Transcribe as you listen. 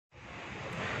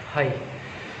Hi,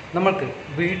 നമ്മൾക്ക്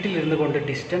വീട്ടിലിരുന്നു കൊണ്ട്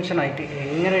ഡിസ്റ്റൻഷനായിട്ട്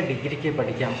എങ്ങനെ ഡിഗ്രിക്ക്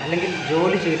പഠിക്കാം, അല്ലെങ്കിൽ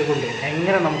ജോലി ചെയ്തുകൊണ്ട്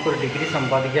എങ്ങനെ നമുക്കൊരു ഡിഗ്രി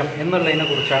സമ്പാദിക്കാം എന്നുള്ളതിനെ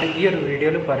കുറിച്ചാണ് ഈ ഒരു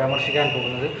വീഡിയോയിൽ പരാമർശിക്കാൻ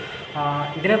പോകുന്നത്.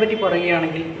 ഇതിനെപ്പറ്റി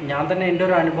പറയുകയാണെങ്കിൽ ഞാൻ തന്നെ എൻ്റെ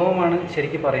ഒരു അനുഭവമാണ്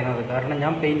ശരിക്കും പറയുന്നത്. കാരണം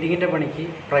ഞാൻ പെയിൻറ്റിങ്ങിൻ്റെ പണിക്ക്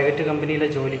പ്രൈവറ്റ് കമ്പനിയിലെ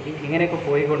ജോലിക്ക് ഇങ്ങനെയൊക്കെ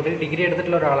പോയിക്കൊണ്ട് ഡിഗ്രി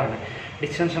എടുത്തിട്ടുള്ള ഒരാളാണ്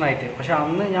ഡിസ്റ്റൻഷനായിട്ട്. പക്ഷേ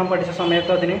അന്ന് ഞാൻ പഠിച്ച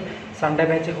സമയത്ത് അതിന് സൺഡേ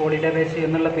ബാച്ച്, ഹോളിഡേ ബാച്ച്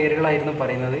എന്നുള്ള പേരുകളായിരുന്നു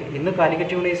പറയുന്നത്. ഇന്ന്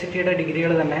കാലിക്കറ്റ് യൂണിവേഴ്സിറ്റിയുടെ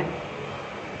ഡിഗ്രികൾ തന്നെ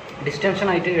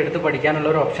ഡിസ്റ്റൻഷനായിട്ട് എടുത്ത് പഠിക്കാനുള്ള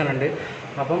ഒരു ഓപ്ഷൻ ഉണ്ട്.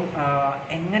 അപ്പം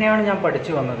എങ്ങനെയാണ് ഞാൻ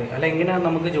പഠിച്ചു വന്നത്, അല്ല എങ്ങനെയാണ്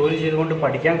നമുക്ക് ജോലി ചെയ്തുകൊണ്ട്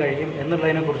പഠിക്കാൻ കഴിയും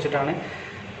എന്നുള്ളതിനെ കുറിച്ചിട്ടാണ്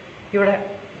ഇവിടെ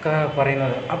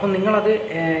പറയുന്നത്. അപ്പം നിങ്ങളത്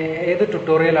ഏത്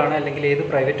ട്യൂട്ടോറിയലാണ് അല്ലെങ്കിൽ ഏത്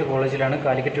പ്രൈവറ്റ് കോളേജിലാണ്,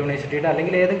 കാലിക്കറ്റ് യൂണിവേഴ്സിറ്റിയുടെ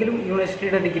അല്ലെങ്കിൽ ഏതെങ്കിലും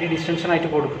യൂണിവേഴ്സിറ്റിയുടെ ഡിഗ്രി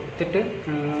ഡിസ്റ്റൻഷനായിട്ട് കൊടുത്തിട്ട്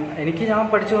ഞാൻ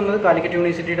പഠിച്ചു വന്നത് കാലിക്കറ്റ്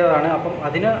യൂണിവേഴ്സിറ്റിയുടേതാണ്. അപ്പം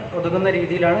അതിന് ഒതുങ്ങുന്ന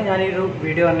രീതിയിലാണ് ഞാൻ ഈ ഒരു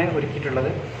വീഡിയോ തന്നെ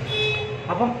ഒരുക്കിയിട്ടുള്ളത്.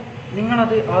 അപ്പം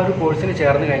നിങ്ങളത് ആ ഒരു കോഴ്സിന്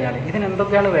ചേർന്ന് കഴിഞ്ഞാൽ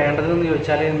ഇതിനെന്തൊക്കെയാണ് വേണ്ടതെന്ന്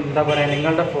ചോദിച്ചാൽ, എന്താ പറയുക,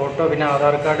 നിങ്ങളുടെ ഫോട്ടോ, പിന്നെ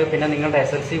ആധാർ കാർഡ്, പിന്നെ നിങ്ങളുടെ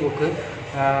SLC ബുക്ക്,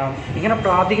 ഇങ്ങനെ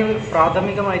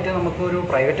പ്രാഥമികമായിട്ട് നമുക്കൊരു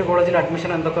പ്രൈവറ്റ് കോളേജിൽ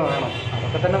അഡ്മിഷൻ എന്തൊക്കെ വേണം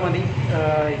അതൊക്കെ തന്നെ മതി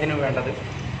ഇതിന് വേണ്ടത്.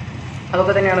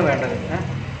 അതൊക്കെ തന്നെയാണ് വേണ്ടത്.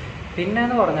 പിന്നെ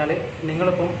എന്ന് പറഞ്ഞാൽ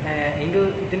നിങ്ങളിപ്പം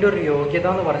ഇതിൻ്റെ ഒരു യോഗ്യത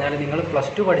എന്ന് പറഞ്ഞാൽ നിങ്ങൾ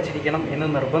 +2 പഠിച്ചിരിക്കണം എന്ന്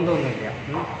നിർബന്ധമൊന്നുമില്ല.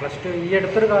 +2 ഈ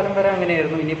അടുത്തൊരു കാലം വരെ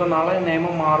അങ്ങനെയായിരുന്നു. ഇനിയിപ്പോൾ നാളെ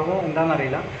നിയമം മാറുമോ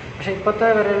എന്താണെന്നറിയില്ല. പക്ഷേ ഇപ്പോഴത്തെ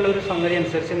വരെയുള്ളൊരു സംഗതി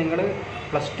അനുസരിച്ച് നിങ്ങൾ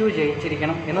 +2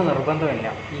 ജയിച്ചിരിക്കണം എന്ന് നിർബന്ധമില്ല.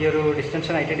 ഈ ഒരു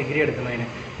ഡിസ്റ്റൻഷനായിട്ട് ഡിഗ്രി എടുക്കുന്നതിന്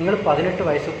നിങ്ങൾ 18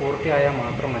 വയസ്സ് പൂർത്തിയായാൽ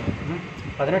മാത്രം മതി.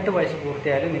 18 വയസ്സ്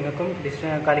പൂർത്തിയായാലും നിങ്ങൾക്കും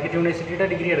കാലിക്കറ്റ് യൂണിവേഴ്സിറ്റിയുടെ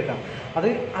ഡിഗ്രി എടുക്കാം. അത്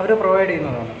അവർ പ്രൊവൈഡ്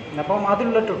ചെയ്യുന്നതാണ്. അപ്പം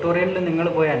അതിലുള്ള ട്യൂട്ടോറിയലിൽ നിങ്ങൾ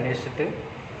പോയി അന്വേഷിച്ചിട്ട്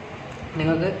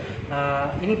നിങ്ങൾക്ക്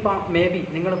ഇനിയിപ്പോൾ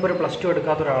നിങ്ങളിപ്പോൾ ഒരു +2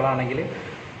 എടുക്കാത്ത ഒരാളാണെങ്കിൽ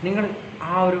നിങ്ങൾ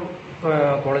ആ ഒരു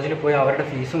കോളേജിൽ പോയി അവരുടെ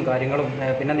ഫീസും കാര്യങ്ങളും,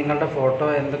 പിന്നെ നിങ്ങളുടെ ഫോട്ടോ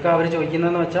എന്തൊക്കെ അവർ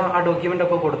ചോദിക്കുന്നതെന്ന് വെച്ചാൽ ആ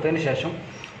ഡോക്യുമെൻ്റൊക്കെ കൊടുത്തതിന് ശേഷം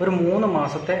ഒരു 3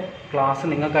 മാസത്തെ ക്ലാസ്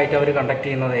നിങ്ങൾക്കായിട്ട് അവർ കണ്ടക്ട്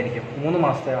ചെയ്യുന്നതായിരിക്കും. 3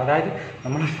 മാസത്തെ, അതായത്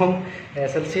നമ്മളിപ്പം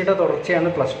SLCയുടെ തുടർച്ചയാണ്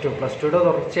 +2യുടെ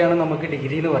തുടർച്ചയാണ് നമുക്ക്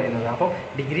ഡിഗ്രി എന്ന് പറയുന്നത്. അപ്പോൾ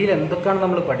ഡിഗ്രിയിൽ എന്തൊക്കെയാണ്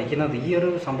നമ്മൾ പഠിക്കുന്നത്, ഈ ഒരു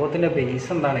സംഭവത്തിൻ്റെ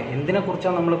ബേസ് എന്താണ്,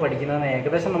 എന്തിനെക്കുറിച്ചാണ് നമ്മൾ പഠിക്കുന്നതെന്ന്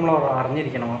ഏകദേശം നമ്മൾ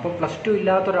അറിഞ്ഞിരിക്കണം. അപ്പോൾ +2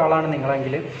 ഇല്ലാത്ത ഒരാളാണ്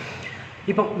നിങ്ങളെങ്കിൽ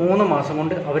ഇപ്പം 3 മാസം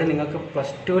കൊണ്ട് അവർ നിങ്ങൾക്ക്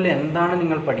 +2ൽ എന്താണ്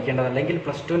നിങ്ങൾ പഠിക്കേണ്ടത്, അല്ലെങ്കിൽ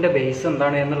 +2ൻ്റെ ബേസ്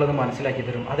എന്താണ് എന്നുള്ളത് മനസ്സിലാക്കി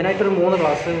തരും. അതിനായിട്ടൊരു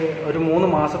 3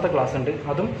 മാസത്തെ ക്ലാസ് ഉണ്ട്.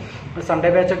 അതും സൺഡേ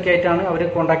ബാച്ചൊക്കെ ആയിട്ടാണ് അവർ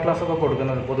കോൺടാക്ട് ക്ലാസ്സൊക്കെ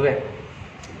കൊടുക്കുന്നത് പൊതുവേ.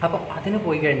 അപ്പം അതിന്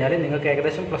പോയി കഴിഞ്ഞാൽ നിങ്ങൾക്ക്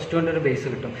ഏകദേശം +2ൻ്റെ ഒരു ബേസ്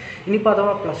കിട്ടും. ഇനിയിപ്പോൾ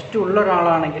അഥവാ +2 ഉള്ള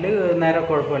ഒരാളാണെങ്കിൽ നേരെ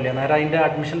കുഴപ്പമില്ല, നേരെ അതിൻ്റെ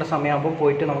അഡ്മിഷൻ്റെ സമയമാകുമ്പോൾ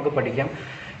പോയിട്ട് നമുക്ക് പഠിക്കാം.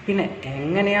 പിന്നെ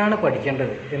എങ്ങനെയാണ്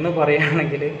പഠിക്കേണ്ടത് എന്ന്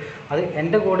പറയുകയാണെങ്കിൽ, അത്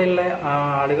എൻ്റെ കൂടെയുള്ള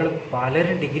ആളുകൾ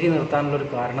പലരും ഡിഗ്രി നിർത്താനുള്ളൊരു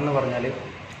കാരണം എന്ന് പറഞ്ഞാൽ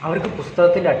അവർക്ക്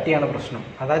പുസ്തകത്തിൻ്റെ അട്ടിയാണ് പ്രശ്നം.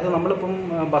 അതായത് നമ്മളിപ്പം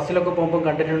ബസ്സിലൊക്കെ പോകുമ്പോൾ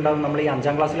കണ്ടിട്ടുണ്ടാകും, നമ്മൾ ഈ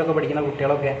 5ാം ക്ലാസ്സിലൊക്കെ പഠിക്കുന്ന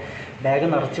കുട്ടികളൊക്കെ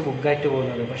ബാഗ് നിറച്ച് ബുക്കായിട്ട്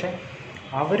പോകുന്നത്. പക്ഷേ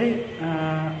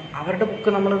അവരുടെ ബുക്ക്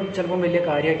നമ്മൾ ചിലപ്പം വലിയ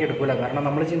കാര്യമാക്കി എടുക്കില്ല. കാരണം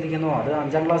നമ്മൾ ചിന്തിക്കുന്നു അത്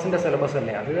 5ാം ക്ലാസ്സിൻ്റെ സിലബസ്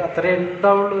അല്ലേ, അത് അത്രേ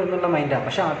ഉണ്ടാവുള്ളൂ എന്നുള്ള മൈൻഡാണ്.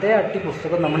 പക്ഷേ അതേ അട്ടി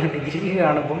പുസ്തകം നമ്മൾ ഡിഗ്രി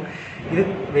കാണുമ്പം ഇത്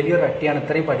വലിയൊരു അട്ടിയാണ്,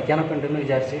 ഇത്രയും പഠിക്കാനൊക്കെ ഉണ്ടെന്ന്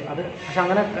വിചാരിച്ച് അത് പക്ഷെ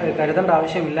അങ്ങനെ കരുതേണ്ട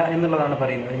ആവശ്യമില്ല എന്നുള്ളതാണ്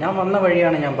പറയുന്നത്. ഞാൻ വന്ന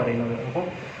വഴിയാണ് ഞാൻ പറയുന്നത്. അപ്പം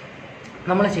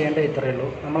നമ്മൾ ചെയ്യേണ്ടത് ഇത്രയേ ഉള്ളൂ.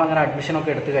 നമ്മളങ്ങനെ അഡ്മിഷനൊക്കെ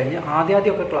എടുത്തു കഴിഞ്ഞ്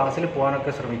ആദ്യമൊക്കെ ക്ലാസ്സിൽ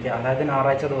പോകാനൊക്കെ ശ്രമിക്കുക. അതായത്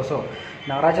ഞായറാഴ്ച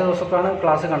ദിവസമൊക്കെയാണ്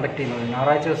ക്ലാസ് കണ്ടക്ട് ചെയ്യുന്നത്.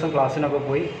 ഞായറാഴ്ച ദിവസം ക്ലാസ്സിനൊക്കെ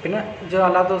പോയി, പിന്നെ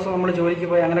അല്ലാത്ത ദിവസം നമ്മൾ ജോലിക്ക്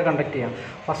പോയി അങ്ങനെ കണ്ടക്ട് ചെയ്യാം.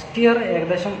 ഫസ്റ്റ് ഇയർ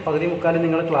ഏകദേശം 13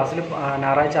 നിങ്ങൾ ക്ലാസ്സിൽ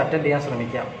ഞായറാഴ്ച അറ്റൻഡ് ചെയ്യാൻ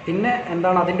ശ്രമിക്കുക. പിന്നെ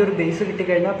എന്താണ് അതിൻ്റെ ഒരു ബേസ്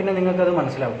കിട്ടിക്കഴിഞ്ഞാൽ പിന്നെ നിങ്ങൾക്കത്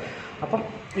മനസ്സിലാവും. അപ്പം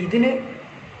ഇതിന്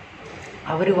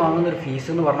അവർ വാങ്ങുന്നൊരു ഫീസ്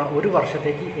എന്ന് പറഞ്ഞാൽ ഒരു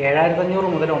വർഷത്തേക്ക് 7,500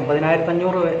 മുതൽ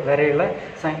 9,500 വരെയുള്ള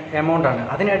എമൗണ്ടാണ്.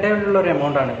 അതിനിടയിലുള്ള ഒരു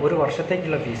എമൗണ്ടാണ് ഒരു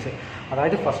വർഷത്തേക്കുള്ള ഫീസ്.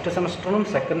 അതായത് ഫസ്റ്റ് സെമസ്റ്ററിനും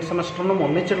സെക്കൻഡ് സെമസ്റ്ററിനും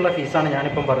ഒന്നിച്ചുള്ള ഫീസാണ്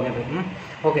ഞാനിപ്പം പറഞ്ഞത്.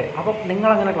 ഓക്കെ, അപ്പം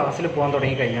നിങ്ങളങ്ങനെ ക്ലാസ്സിൽ പോകാൻ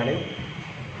തുടങ്ങിക്കഴിഞ്ഞാൽ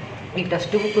ഈ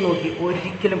ടെക്സ്റ്റ് ബുക്ക് നോക്കി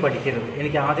ഒരിക്കലും പഠിക്കരുത്.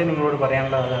 എനിക്ക് ആദ്യം നിങ്ങളോട്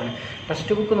പറയാനുള്ളത് അതാണ്.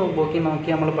 ടെക്സ്റ്റ് ബുക്ക് നോക്കി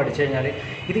നമ്മൾ പഠിച്ചു കഴിഞ്ഞാൽ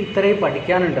ഇത് ഇത്രയും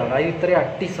പഠിക്കാനുണ്ട്, അതായത് ഇത്രയും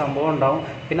അട്ടി സംഭവം ഉണ്ടാവും.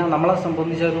 പിന്നെ നമ്മളെ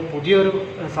സംബന്ധിച്ച് ഒരു പുതിയൊരു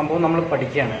സംഭവം നമ്മൾ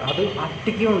പഠിക്കുകയാണ്, അത്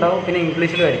അട്ടിക്കും ഉണ്ടാവും, പിന്നെ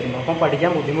ഇംഗ്ലീഷിലും ആയിരിക്കും. അപ്പം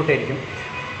പഠിക്കാൻ ബുദ്ധിമുട്ടായിരിക്കും.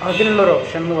 അതിനുള്ളൊരു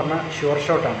ഓപ്ഷൻ എന്ന് പറഞ്ഞാൽ ഷുവർ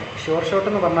ഷോട്ടാണ്. ഷുവർ ഷോട്ട്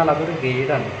എന്ന് പറഞ്ഞാൽ അതൊരു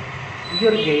ഗൈഡാണ്. ഈ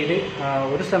ഒരു ഗൈഡ്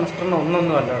ഒരു സെമസ്റ്ററിന്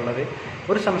ഒന്നൊന്നുമല്ല ഉള്ളത്.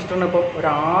 ഒരു സെമസ്റ്ററിന് ഇപ്പോൾ ഒരു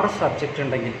 6 സബ്ജക്റ്റ്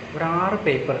ഉണ്ടെങ്കിൽ, ഒരു 6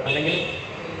 പേപ്പർ അല്ലെങ്കിൽ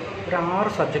ഒരു 6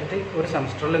 സബ്ജക്റ്റ് ഒരു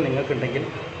സെമസ്റ്ററിൽ നിങ്ങൾക്കുണ്ടെങ്കിൽ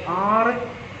 6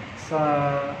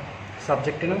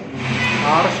 സബ്ജക്റ്റിനും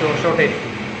 6 ഷുവർ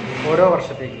ഷോട്ടായിരിക്കും ഓരോ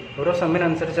വർഷത്തേക്ക്. ഓരോ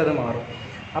സെമ്മിനനുസരിച്ച് അത് മാറും.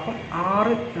 അപ്പം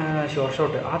 6 ഷുവർ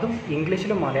ഷോട്ട്, അതും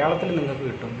ഇംഗ്ലീഷിലും മലയാളത്തിലും നിങ്ങൾക്ക്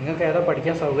കിട്ടും. നിങ്ങൾക്ക് ഏതാ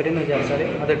പഠിക്കാൻ സൗകര്യം എന്ന് വിചാരിച്ചാൽ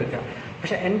അതെടുക്കാം.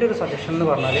 പക്ഷേ എൻ്റെ ഒരു സജഷൻ എന്ന്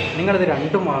പറഞ്ഞാൽ നിങ്ങളിത്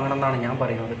രണ്ടും വാങ്ങണം എന്നാണ് ഞാൻ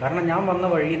പറയുന്നത്. കാരണം ഞാൻ വന്ന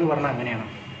വഴി എന്ന് പറഞ്ഞാൽ അങ്ങനെയാണ്.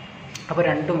 അപ്പോൾ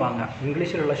രണ്ടും വാങ്ങുക.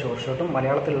 ഇംഗ്ലീഷിലുള്ള ഷോർട്ട് ഷോട്ടും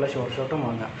മലയാളത്തിലുള്ള ഷോർട്ട് ഷോട്ടും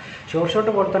വാങ്ങുക. ഷോർട്ട്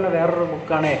ഷോട്ട് പോലെ തന്നെ വേറൊരു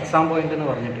ബുക്കാണ് എക്സാം പോയിൻ്റ് എന്ന്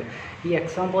പറഞ്ഞിട്ട്. ഈ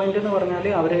എക്സാം പോയിൻ്റ് എന്ന് പറഞ്ഞാൽ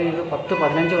അവർ ഇത്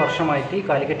 10-15 വർഷമായിട്ട് ഈ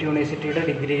കാലിക്കറ്റ് യൂണിവേഴ്സിറ്റിയുടെ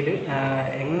ഡിഗ്രിയിൽ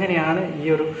എങ്ങനെയാണ് ഈ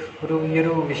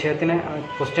ഒരു വിഷയത്തിന്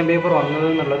ക്വസ്റ്റ്യൻ പേപ്പർ വന്നത്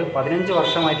എന്നുള്ളത് 15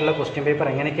 വർഷമായിട്ടുള്ള ക്വസ്റ്റ്യൻ പേപ്പർ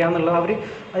എങ്ങനെയൊക്കെയാണെന്നുള്ളത് അവർ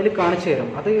അതിൽ കാണിച്ചു തരും.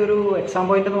 അത് ഒരു എക്സാം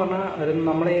പോയിൻ്റ് എന്ന് പറഞ്ഞാൽ അത്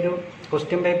നമ്മളെ ഒരു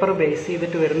ക്വസ്റ്റ്യൻ പേപ്പർ ബേസ്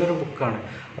ചെയ്തിട്ട് വരുന്നൊരു ബുക്കാണ്.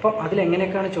 അപ്പം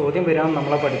അതിലെങ്ങനെയൊക്കെയാണ് ചോദ്യം വരാമെന്ന്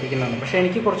നമ്മളെ പഠിപ്പിക്കുന്നതാണ്. പക്ഷേ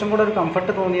എനിക്ക് കുറച്ചും കൂടെ ഒരു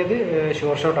കംഫർട്ട് തോന്നിയത്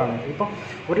ഷോർട്ട് ഷോട്ടാണ്. ഇപ്പം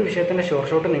ഒരു വിഷയത്തിൻ്റെ ഷോർട്ട്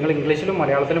ഷോട്ട് നിങ്ങൾ ഇംഗ്ലീഷിലും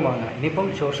മലയാളത്തിലും വാങ്ങുക. ഇനിയിപ്പം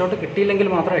ഷോർട്ട് ഷോട്ട് കിട്ടിയില്ലെങ്കിൽ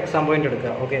മാത്രം എക്സാം പോയിൻ്റ്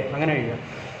എടുക്കുക. ഓക്കെ, അങ്ങനെ എഴുതുക.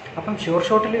 അപ്പം ഷോർട്ട്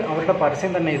ഷോട്ടിൽ അവരുടെ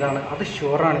പരസ്യം തന്നെ ഇതാണ്, അത്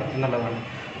ഷുവറാണ് എന്നുള്ളതാണ്.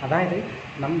 അതായത്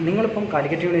നിങ്ങളിപ്പം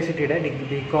കാലിക്കറ്റ് യൂണിവേഴ്സിറ്റിയുടെ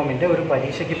ബികോമിൻ്റെ ഒരു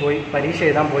പരീക്ഷ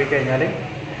എഴുതാൻ പോയി കഴിഞ്ഞാൽ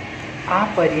ആ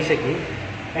പരീക്ഷയ്ക്ക്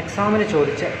എക്സാമിന്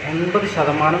ചോദിച്ച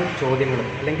 80% ചോദ്യങ്ങളും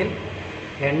അല്ലെങ്കിൽ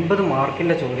 80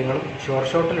 മാർക്കിൻ്റെ ചോദ്യങ്ങളും ഷോർട്ട്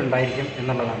ഷോട്ടിൽ ഉണ്ടായിരിക്കും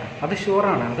എന്നുള്ളതാണ്. അത്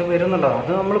ഷുവറാണ്, അത് വരുന്നുള്ളതാണ്.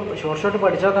 അത് നമ്മൾ ഷോർട്ട് ഷോട്ട്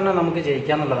പഠിച്ചാൽ തന്നെ നമുക്ക്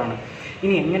ജയിക്കാമെന്നുള്ളതാണ്.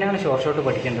 ഇനി എങ്ങനെയാണ് ഷോർട്ട് ഷോട്ട്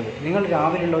പഠിക്കേണ്ടത്? നിങ്ങൾ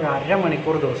രാവിലെയുള്ള ഒരു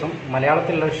അരമണിക്കൂർ ദിവസം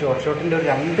മലയാളത്തിലുള്ള ഷോർട്ട് ഷോട്ടിൻ്റെ ഒരു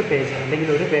 2 പേജ് അല്ലെങ്കിൽ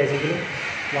ഒരു പേജെങ്കിലും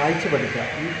വായിച്ച് പഠിക്കുക.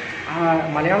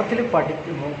 മലയാളത്തിൽ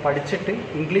പഠിച്ചിട്ട്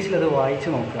ഇംഗ്ലീഷിലത്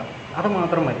വായിച്ച് നോക്കുക. അത്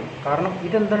മാത്രം മതി. കാരണം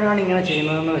ഇതെന്തിനാണ് ഇങ്ങനെ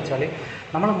ചെയ്യുന്നതെന്ന് വെച്ചാൽ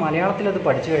നമ്മൾ മലയാളത്തിലത്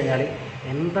പഠിച്ചു കഴിഞ്ഞാൽ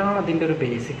എന്താണ് അതിൻ്റെ ഒരു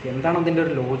ബേസിക്, എന്താണ് അതിൻ്റെ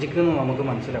ഒരു ലോജിക്ക് എന്ന് നമുക്ക്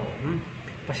മനസ്സിലാവും.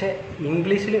 പക്ഷേ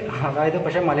ഇംഗ്ലീഷിൽ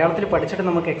പക്ഷേ മലയാളത്തിൽ പഠിച്ചിട്ട്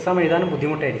നമുക്ക് എക്സാം എഴുതാനും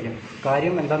ബുദ്ധിമുട്ടായിരിക്കും.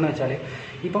 കാര്യം എന്താണെന്ന് വെച്ചാൽ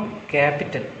ഇപ്പം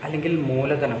ക്യാപിറ്റൽ അല്ലെങ്കിൽ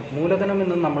മൂലധനം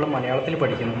എന്ന് നമ്മൾ മലയാളത്തിൽ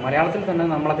പഠിക്കുന്നു. മലയാളത്തിൽ തന്നെ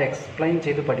നമ്മളത് എക്സ്പ്ലെയിൻ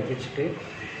ചെയ്ത് പഠിപ്പിച്ചിട്ട്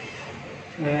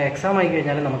എക്സാം ആയി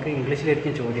കഴിഞ്ഞാൽ നമുക്ക്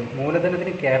ഇംഗ്ലീഷിലായിരിക്കും ചോദ്യം.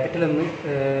 മൂലധനത്തിന് ക്യാപിറ്റൽ എന്ന്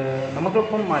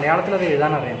നമുക്കിപ്പം മലയാളത്തിൽ അത്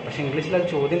എഴുതാൻ അറിയാം. പക്ഷേ ഇംഗ്ലീഷിൽ അത്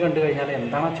ചോദ്യം കണ്ടു കഴിഞ്ഞാൽ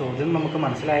എന്താണ് ആ ചോദ്യം നമുക്ക്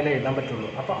മനസ്സിലായാലേ എഴുതാൻ പറ്റുള്ളൂ.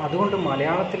 അപ്പോൾ അതുകൊണ്ട്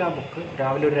മലയാളത്തിൽ ആ ബുക്ക്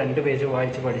രാവിലെ ഒരു 2 പേജ്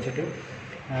വായിച്ച് പഠിച്ചിട്ട്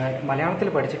മലയാളത്തിൽ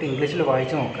പഠിച്ചിട്ട് ഇംഗ്ലീഷിൽ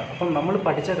വായിച്ച് നോക്കുക. അപ്പം നമ്മൾ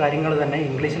പഠിച്ച കാര്യങ്ങൾ തന്നെ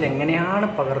ഇംഗ്ലീഷിൽ എങ്ങനെയാണ്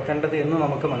പകർത്തേണ്ടത് എന്ന്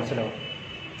നമുക്ക് മനസ്സിലാവും.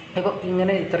 ഇപ്പോൾ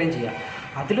ഇങ്ങനെ ഇത്രയും ചെയ്യാം.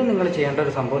 അതിലും നിങ്ങൾ ചെയ്യേണ്ട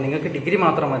ഒരു സംഭവം, നിങ്ങൾക്ക് ഡിഗ്രി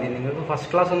മാത്രം മതി, നിങ്ങൾക്ക്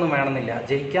ഫസ്റ്റ് ക്ലാസ് ഒന്നും വേണമെന്നില്ല.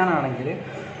 ജയിക്കാനാണെങ്കിൽ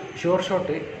ഷോർട്ട്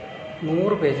ഷോട്ട്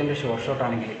 100 പേജിൻ്റെ ഷോർട്ട്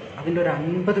ഷോട്ടാണെങ്കിൽ അതിൻ്റെ ഒരു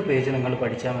 50 പേജ് നിങ്ങൾ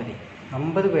പഠിച്ചാൽ മതി.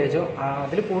 50 പേജോ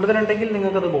അതിൽ കൂടുതലുണ്ടെങ്കിൽ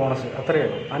നിങ്ങൾക്കത് ബോണസ്, അത്രയേ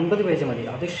ഉള്ളൂ. 50 പേജ് മതി,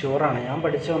 അത് ഷുവറാണ്. ഞാൻ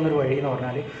പഠിച്ച വന്നൊരു വഴി എന്ന്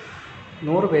പറഞ്ഞാൽ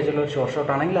 100 പേജുള്ള ഒരു ഷോർട്ട്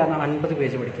ഷോട്ടാണെങ്കിൽ അത് 50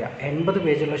 പേജ് പഠിക്കുക. 80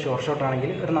 പേജുള്ള ഷോർട്ട്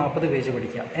ഷോട്ടാണെങ്കിൽ ഒരു 40 പേജ്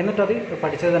പഠിക്കുക. എന്നിട്ടത്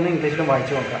പഠിച്ചത് തന്നെ ഇംഗ്ലീഷിലും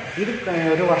വായിച്ച് നോക്കുക. ഇത്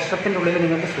ഒരു വർഷത്തിൻ്റെ ഉള്ളിൽ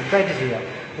നിങ്ങൾക്ക് സുഖമായിട്ട് ചെയ്യാം.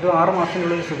 ഒരു 6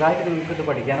 മാസത്തിനുള്ളിൽ സുഖമായിട്ട് നിങ്ങൾക്ക് ഇത്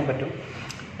പഠിക്കാനും പറ്റും.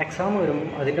 എക്സാം വരുമ്പോൾ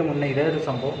അതിൻ്റെ മുന്നേ ഇതേ ഒരു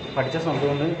സംഭവം പഠിച്ച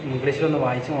സംഭവം ഒന്ന് ഇംഗ്ലീഷിലൊന്ന്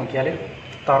വായിച്ച് നോക്കിയാൽ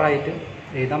തറായിട്ട്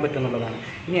എഴുതാൻ പറ്റുമെന്നുള്ളതാണ്.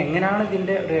 ഇനി എങ്ങനെയാണ്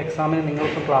ഇതിൻ്റെ ഒരു എക്സാമിന്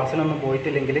നിങ്ങളിപ്പോൾ ക്ലാസ്സിലൊന്നും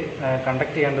പോയിട്ടില്ലെങ്കിൽ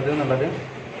കണ്ടക്ട് ചെയ്യേണ്ടത് എന്നുള്ളത്,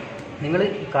 നിങ്ങൾ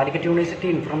കാലിക്കറ്റ് യൂണിവേഴ്സിറ്റി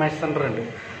ഇൻഫർമേഷൻ സെൻ്റർ ഉണ്ട്,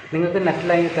 നിങ്ങൾക്ക്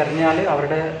നെറ്റിലായി തിരഞ്ഞാൽ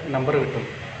അവരുടെ നമ്പർ കിട്ടും.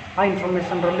 ആ ഇൻഫർമേഷൻ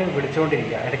സെൻ്ററിൽ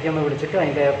വിളിച്ചുകൊണ്ടിരിക്കുക. ഇടയ്ക്കൊന്ന് വിളിച്ചിട്ട്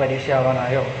അതിൻ്റെ പരീക്ഷ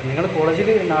ആവാനായോ, നിങ്ങൾ കോളേജിൽ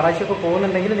ഞായറാഴ്ചയൊക്കെ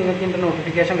പോകുന്നുണ്ടെങ്കിൽ നിങ്ങൾക്ക് ഇതിൻ്റെ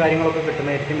നോട്ടിഫിക്കേഷൻ കാര്യങ്ങളൊക്കെ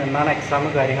കിട്ടുന്നതായിരിക്കും, എന്നാണ് എക്സാം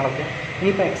കാര്യങ്ങളൊക്കെ.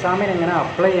 ഇനിയിപ്പോൾ എക്സാമിന് എങ്ങനെ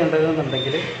അപ്ലൈ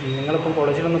ചെയ്യേണ്ടതെന്നുണ്ടെങ്കിൽ നിങ്ങളിപ്പം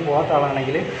കോളേജിലൊന്നും പോകാത്ത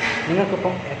ആളാണെങ്കിൽ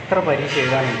നിങ്ങൾക്കിപ്പം എത്ര പരീക്ഷ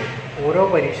എഴുതാനുണ്ട്, ഓരോ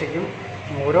പരീക്ഷയ്ക്കും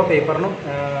ഓരോ പേപ്പറിനും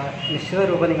നിശ്ചിത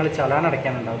രൂപ നിങ്ങൾ ചലാൻ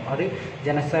അടയ്ക്കാനുണ്ടാകും. അത്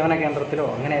ജനസേവന കേന്ദ്രത്തിലോ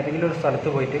അങ്ങനെ ഏതെങ്കിലും ഒരു സ്ഥലത്ത്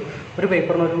പോയിട്ട് ഒരു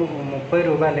പേപ്പറിന് ഒരു 30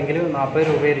 രൂപ അല്ലെങ്കിൽ 40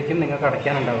 രൂപയായിരിക്കും നിങ്ങൾക്ക്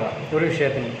അടയ്ക്കാനുണ്ടാവുക ഒരു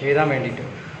വിഷയത്തിന് എഴുതാൻ വേണ്ടിയിട്ട്.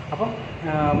 അപ്പം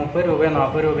 30 രൂപയോ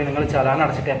 40 രൂപയോ നിങ്ങൾ ചലാൻ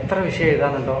അടച്ചിട്ട് എത്ര വിഷയം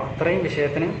എഴുതാനുണ്ടോ അത്രയും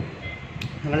വിഷയത്തിന്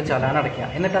നിങ്ങൾ ചലാൻ അടയ്ക്കുക.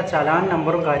 എന്നിട്ട് ആ ചലാൻ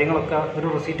നമ്പറും കാര്യങ്ങളൊക്കെ ഒരു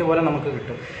റിസീറ്റ് പോലെ നമുക്ക്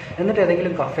കിട്ടും. എന്നിട്ട്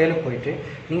ഏതെങ്കിലും കഫേയിൽ പോയിട്ട്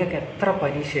നിങ്ങൾക്ക് എത്ര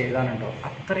പരീക്ഷ എഴുതാനുണ്ടോ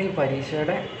അത്രയും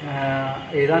പരീക്ഷയുടെ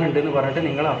എഴുതാനുണ്ടെന്ന് പറഞ്ഞിട്ട്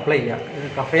നിങ്ങൾ അപ്ലൈ ചെയ്യുക.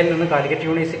 കഫേയിൽ നിന്ന് കാലിക്കറ്റ്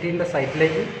യൂണിവേഴ്സിറ്റീൻ്റെ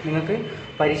സൈറ്റിലേക്ക് നിങ്ങൾക്ക്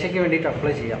പരീക്ഷയ്ക്ക് വേണ്ടിയിട്ട്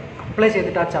അപ്ലൈ ചെയ്യാം. അപ്ലൈ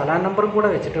ചെയ്തിട്ട് ആ ചലാൻ നമ്പറും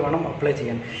കൂടെ വെച്ചിട്ട് വേണം അപ്ലൈ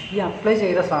ചെയ്യാൻ. ഈ അപ്ലൈ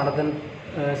ചെയ്ത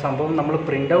സംഭവം നമ്മൾ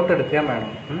പ്രിൻ്റ് ഔട്ട് എടുക്കുകയും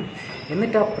വേണം.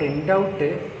 എന്നിട്ട് ആ പ്രിൻ്റ് ഔട്ട്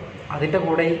അതിൻ്റെ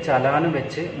കൂടെ ഈ ചലാനും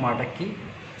വെച്ച് മടക്കി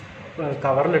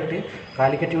കവറിലിട്ട്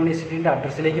കാലിക്കറ്റ് യൂണിവേഴ്സിറ്റീൻ്റെ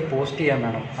അഡ്രസ്സിലേക്ക് പോസ്റ്റ് ചെയ്യാൻ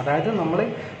വേണം. അതായത് നമ്മൾ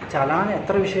ചലാൻ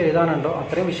എത്ര വിഷയം എഴുതാനുണ്ടോ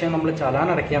അത്രയും വിഷയം നമ്മൾ ചലാൻ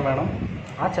അടയ്ക്കാൻ വേണം.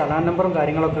 ആ ചലാൻ നമ്പറും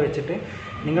കാര്യങ്ങളൊക്കെ വെച്ചിട്ട്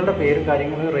നിങ്ങളുടെ പേരും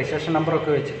കാര്യങ്ങളും രജിസ്ട്രേഷൻ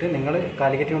നമ്പറൊക്കെ വെച്ചിട്ട് നിങ്ങൾ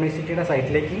കാലിക്കറ്റ് യൂണിവേഴ്സിറ്റിയുടെ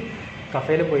സൈറ്റിലേക്ക്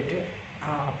കഫേയിൽ പോയിട്ട്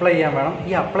അപ്ലൈ ചെയ്യാൻ വേണം.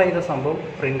 ഈ അപ്ലൈ ചെയ്ത സംഭവം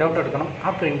പ്രിൻ്റ് ഔട്ട് എടുക്കണം.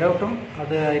 ആ പ്രിൻ്റ് ഔട്ടും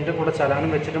അത് അതിൻ്റെ കൂടെ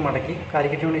ചലാനും വെച്ചിട്ട് മടക്കി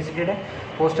കാലിക്കറ്റ് യൂണിവേഴ്സിറ്റിയുടെ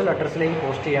പോസ്റ്റൽ അഡ്രസ്സിലേക്ക്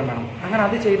പോസ്റ്റ് ചെയ്യാൻ വേണം. അങ്ങനെ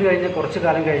അത് ചെയ്ത് കഴിഞ്ഞ് കുറച്ച്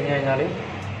കാലം കഴിഞ്ഞ് കഴിഞ്ഞാൽ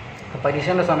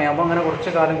പരീക്ഷേൻ്റെ സമയമാകുമ്പോൾ അങ്ങനെ കുറച്ച്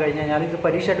കാലം കഴിഞ്ഞ് കഴിഞ്ഞാൽ ഇത്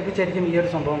പരീക്ഷ അടുപ്പിച്ചായിരിക്കും ഈ ഒരു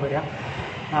സംഭവം വരിക.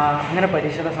 അങ്ങനെ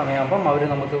പരീക്ഷയുടെ സമയമാകുമ്പം അവർ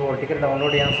നമുക്ക് ഹോൾ ടിക്കറ്റ്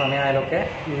ഡൗൺലോഡ് ചെയ്യാൻ സമയമായാലൊക്കെ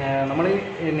നമ്മൾ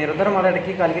നിരന്തരം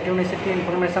അതിടയ്ക്ക് കാലിക്കറ്റ് യൂണിവേഴ്സിറ്റി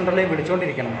ഇൻഫർമേഷൻ സെൻ്ററിലേക്ക്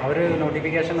വിളിച്ചുകൊണ്ടിരിക്കണം. അവർ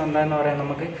നോട്ടിഫിക്കേഷൻ എന്താണെന്ന് പറയാൻ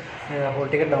നമുക്ക് ഹോൾ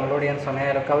ടിക്കറ്റ് ഡൗൺലോഡ് ചെയ്യാൻ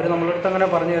സമയമായാലൊക്കെ അവർ നമ്മളടുത്ത് അങ്ങനെ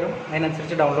പറഞ്ഞു തരും.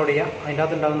 അതിനനുസരിച്ച് ഡൗൺലോഡ് ചെയ്യാം. അതിൻ്റെ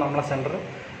അകത്തുണ്ടാകും നമ്മളെ സെൻറ്റർ.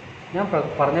 ഞാൻ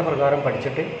പറഞ്ഞ പ്രകാരം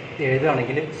പഠിച്ചിട്ട്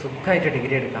എഴുതുകയാണെങ്കിൽ സുഖമായിട്ട്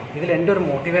ഡിഗ്രി എടുക്കാം. ഇതിൽ എൻ്റെ ഒരു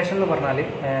മോട്ടിവേഷൻ എന്ന് പറഞ്ഞാൽ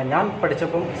ഞാൻ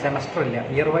പഠിച്ചപ്പം സെമസ്റ്റർ ഇല്ല,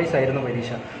 ഇയർ വൈസ് ആയിരുന്നു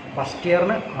പരീക്ഷ. First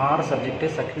ഇയറിന് 6 subject,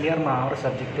 second ഇയറിന് 6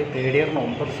 subject, third ഇയറിന്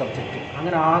 9 subject,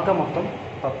 അങ്ങനെ ആകെ മൊത്തം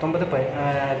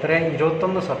എത്ര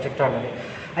 21 സബ്ജക്റ്റാണുള്ളത്.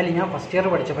 അതിൽ ഞാൻ ഫസ്റ്റ് ഇയർ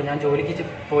പഠിച്ചപ്പോൾ, ഞാൻ ജോലിക്ക്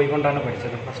പോയിക്കൊണ്ടാണ്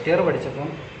പഠിച്ചത്. ഫസ്റ്റ് ഇയർ പഠിച്ചപ്പോൾ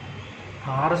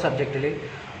 6 സബ്ജക്റ്റിൽ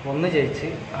 1 ജയിച്ച്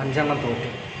 5 തോറ്റ്.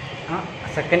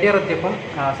 സെക്കൻഡ് ഇയർ എത്തിയപ്പം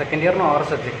സെക്കൻഡ് ഇയറിന് 6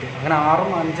 സബ്ജക്റ്റ്, അങ്ങനെ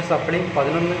 6ഉം 5 സപ്ലിയും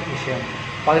 11 വിഷയം.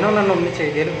 11 ഒന്നിച്ച്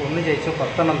എഴുതിയാൽ 1 ജയിച്ചു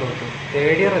 10 തോറ്റു.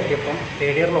 തേർഡ് ഇയർ എത്തിയപ്പം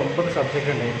തേർഡ് ഇയറിൽ 9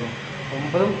 സബ്ജക്റ്റ് ഉണ്ടായിരുന്നു,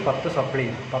 9ഉം 10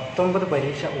 സപ്ലിയും, 19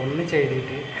 പരീക്ഷ ഒന്നിച്ച്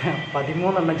എഴുതിയിട്ട്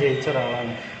 13 ജയിച്ച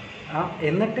ഒരാളാണ്.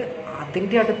 എന്നിട്ട്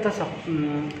അതിൻ്റെ അടുത്ത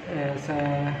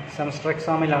സെമസ്റ്റർ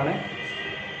എക്സാമിലാണ്,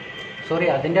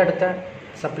 അതിൻ്റെ അടുത്ത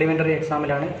സപ്ലിമെൻ്ററി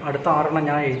എക്സാമിലാണ് അടുത്ത 6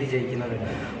 ഞാൻ എഴുതി ജയിക്കുന്നത്.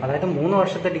 അതായത് 3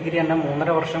 വർഷത്തെ ഡിഗ്രി തന്നെ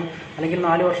 3.5 വർഷം അല്ലെങ്കിൽ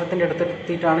 4 വർഷത്തിൻ്റെ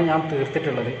അടുത്തെത്തിയിട്ടാണ് ഞാൻ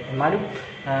തീർത്തിട്ടുള്ളത്. എന്നാലും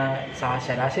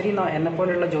ശരാശരി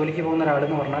എന്നെപ്പോലെയുള്ള ജോലിക്ക് പോകുന്ന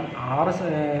ഒരാളെന്ന് പറഞ്ഞാൽ 6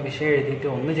 വിഷയം എഴുതിയിട്ട്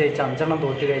 1 ജയിച്ച് 5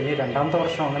 തോറ്റ് കഴിഞ്ഞ് 2ാമത്തെ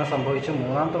വർഷം അങ്ങനെ സംഭവിച്ചു.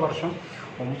 3ാമത്തെ വർഷം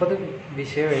 9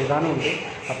 വിഷയം എഴുതാനുണ്ട്,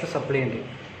 10 സപ്ലി ഉണ്ട്.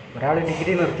 ഒരാൾ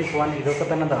ഡിഗ്രി നിർത്തി പോകാൻ ഇതൊക്കെ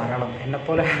തന്നെ ധാരാളം.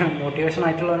 എന്നെപ്പോലെ മോട്ടിവേഷൻ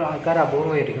ആയിട്ടുള്ള ആൾക്കാർ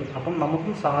അപൂർവമായിരിക്കും. അപ്പം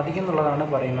നമുക്കും സാധിക്കും എന്നുള്ളതാണ്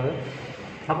പറയുന്നത്.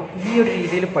 അപ്പോൾ ഈ ഒരു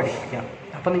രീതിയിൽ പഠിക്കാം,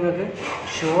 അപ്പോൾ നിങ്ങൾക്ക്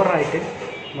ഷുവറായിട്ട്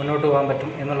മുന്നോട്ട് പോകാൻ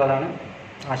പറ്റും എന്നുള്ളതാണ്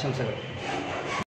ആശംസകൾ.